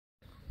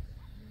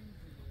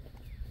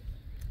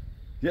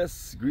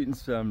Yes,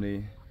 greetings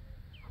family.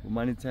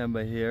 Bomani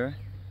Tyehimba here,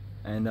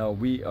 and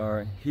we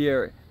are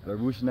here at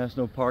Arusha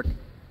National Park,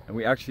 and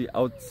we're actually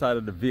outside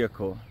of the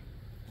vehicle.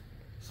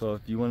 So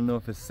if you want to know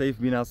if it's safe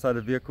being outside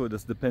the vehicle,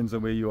 this depends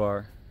on where you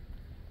are.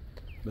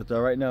 But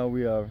right now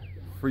we are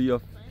free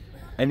of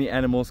any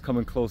animals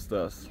coming close to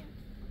us.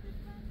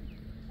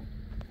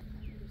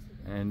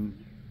 And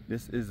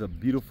this is a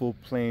beautiful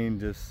plain,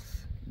 just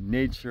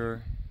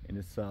nature in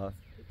its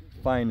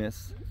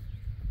finest.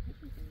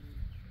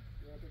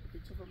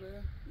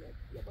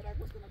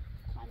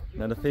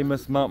 Now the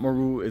famous Mount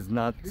Meru is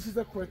not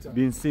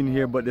being seen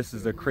here, but this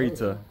is a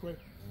crater.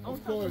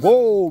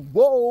 Whoa, whoa,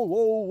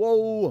 whoa,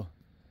 whoa!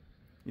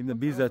 Even the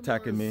bees are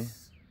attacking me.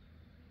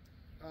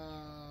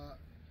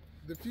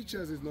 The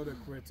features is not a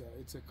crater,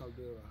 it's a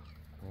caldera.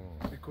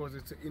 Because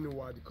it's an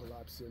inward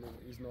collapsing,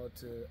 it's not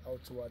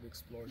outward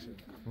explosion.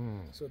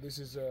 So this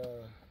is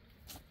a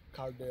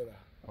caldera.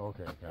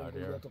 Okay,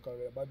 caldera.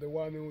 But the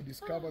one who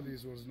discovered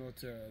this was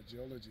not a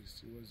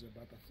geologist, he was a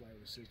butterfly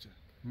researcher.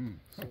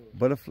 So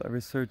Butterfly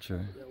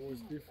researcher. it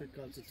was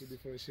difficult to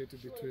differentiate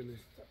between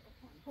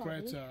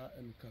crater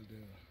and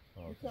caldera.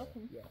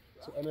 Okay. Yeah.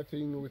 So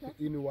anything with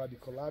inward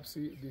collapse,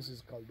 this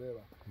is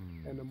caldera.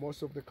 And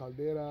most of the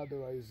caldera,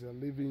 there is a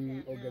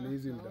living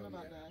organism down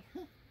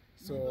there.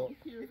 So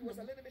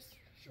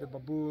the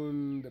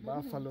baboon, the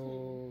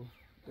buffalo,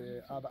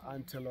 the other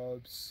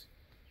antelopes,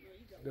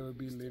 they will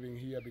be living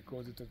here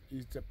because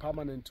it's a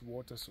permanent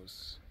water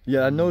source.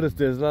 Yeah, I noticed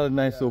there's a lot of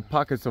nice little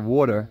pockets of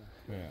water.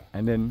 Yeah.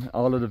 And then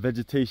all of the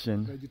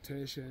vegetation.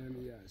 Vegetation,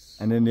 yes.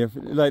 And then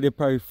they're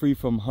probably free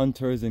from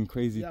hunters and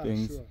crazy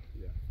things. Sure.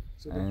 Yeah.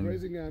 So the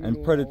grazing animals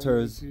and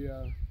predators.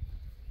 Here.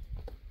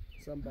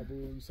 Some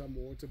baboons, some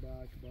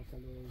waterback,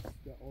 buffaloes,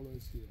 they're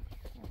always here.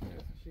 Yeah.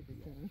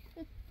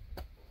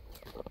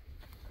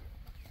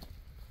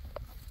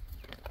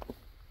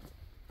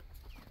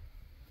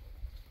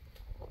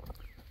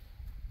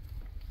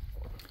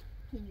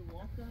 Can you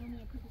walk down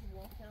there? People can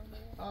walk down there?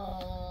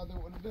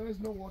 There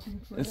is no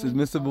walking trail. This is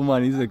Mr.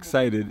 Bomani, he's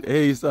excited.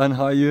 Hey son,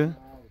 how are you?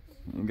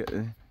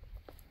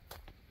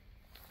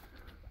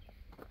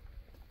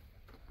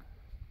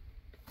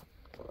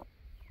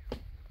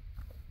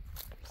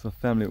 So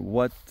family,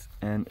 what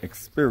an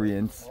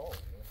experience.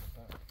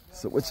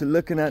 So what you're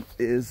looking at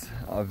is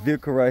our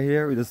vehicle right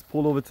here. We just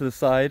pull over to the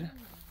side.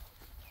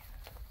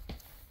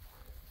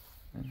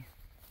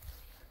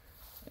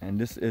 And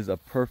this is a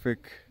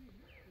perfect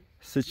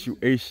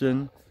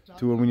situation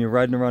to where when you're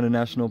riding around a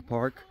national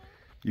park,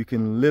 you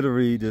can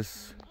literally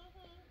just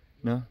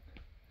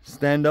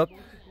stand up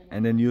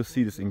and then you'll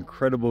see this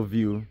incredible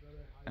view,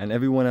 and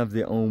everyone has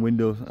their own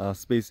window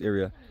space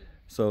area.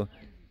 So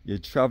you're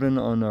traveling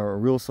on a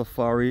real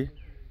safari.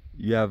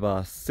 You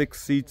have 6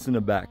 seats in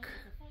the back,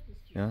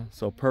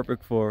 so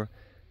perfect for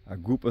a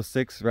group of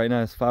 6. Right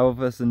now it's 5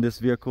 of us in this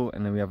vehicle,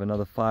 and then we have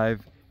another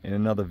 5 in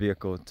another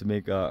vehicle to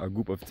make a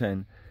group of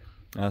 10.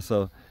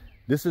 So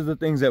this is the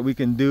things that we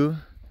can do,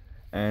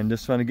 and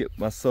just trying to get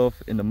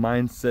myself in the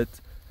mindset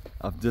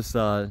of just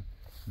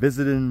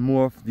visiting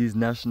more of these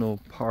national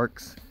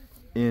parks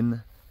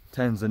in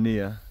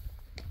Tanzania.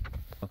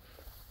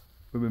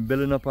 We've been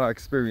building up our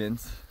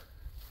experience,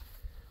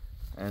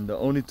 and the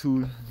only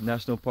 2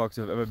 national parks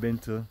I've ever been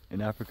to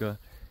in Africa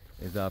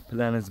is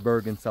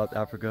Johannesburg in South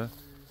Africa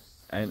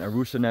and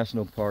Arusha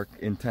National Park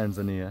in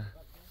Tanzania.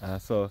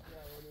 So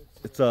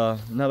it's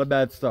not a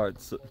bad start.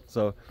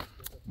 So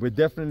we're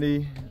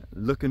definitely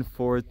looking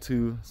forward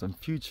to some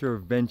future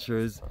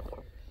ventures,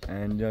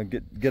 and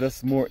get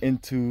us more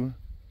into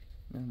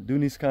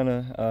doing these kind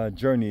of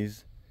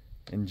journeys,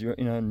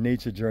 and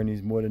nature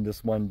journeys more than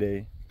just one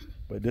day.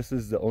 But this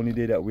is the only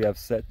day that we have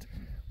set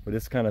for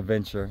this kind of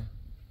venture.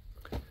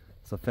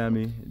 So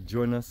family,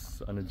 join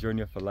us on a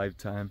journey of a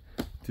lifetime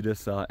to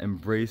just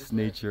embrace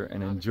nature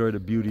and enjoy the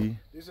beauty.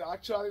 This is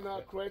actually not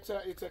a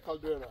crater, it's a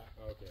caldera.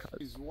 Okay.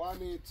 It's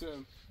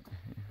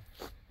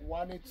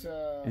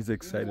He's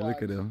excited,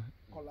 look at him.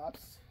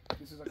 Collapse.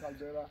 This is a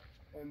caldera,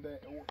 and the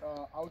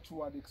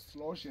outward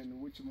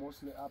explosion, which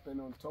mostly happen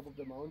on top of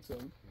the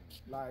mountain,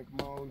 like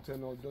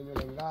mountain or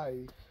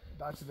Donyolengai,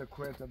 that's the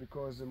crater,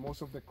 because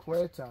most of the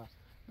crater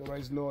there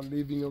is no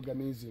living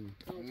organism.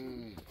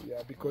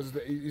 Yeah, because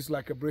it's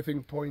like a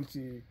breathing point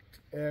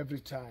every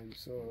time,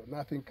 so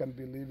nothing can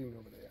be living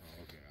over there.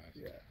 Okay, I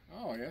see. Yeah.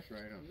 Oh, yes,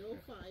 right on. No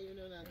fire,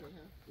 no nothing,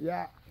 huh?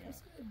 Yeah.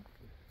 That's good.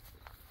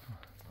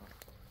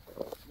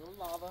 No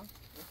lava.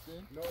 That's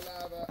good. No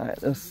lava.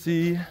 Alright, let's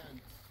see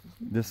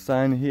the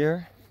sign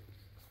here.